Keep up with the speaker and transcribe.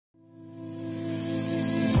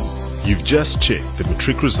You've just checked the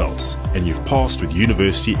matric results and you've passed with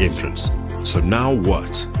university entrance. So now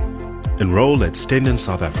what? Enroll at Stenden,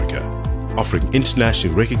 South Africa, offering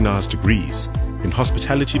internationally recognized degrees in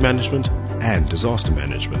hospitality management and disaster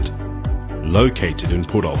management. Located in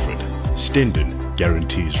Port Alfred, Stenden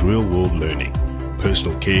guarantees real-world learning,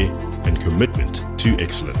 personal care and commitment to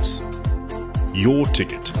excellence. Your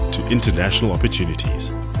ticket to international opportunities.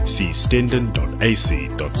 See stenden.ac.za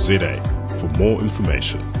for more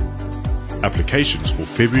information. Applications for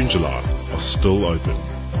February and July are still open.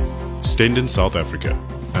 Stenden, South Africa,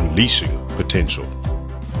 unleashing potential.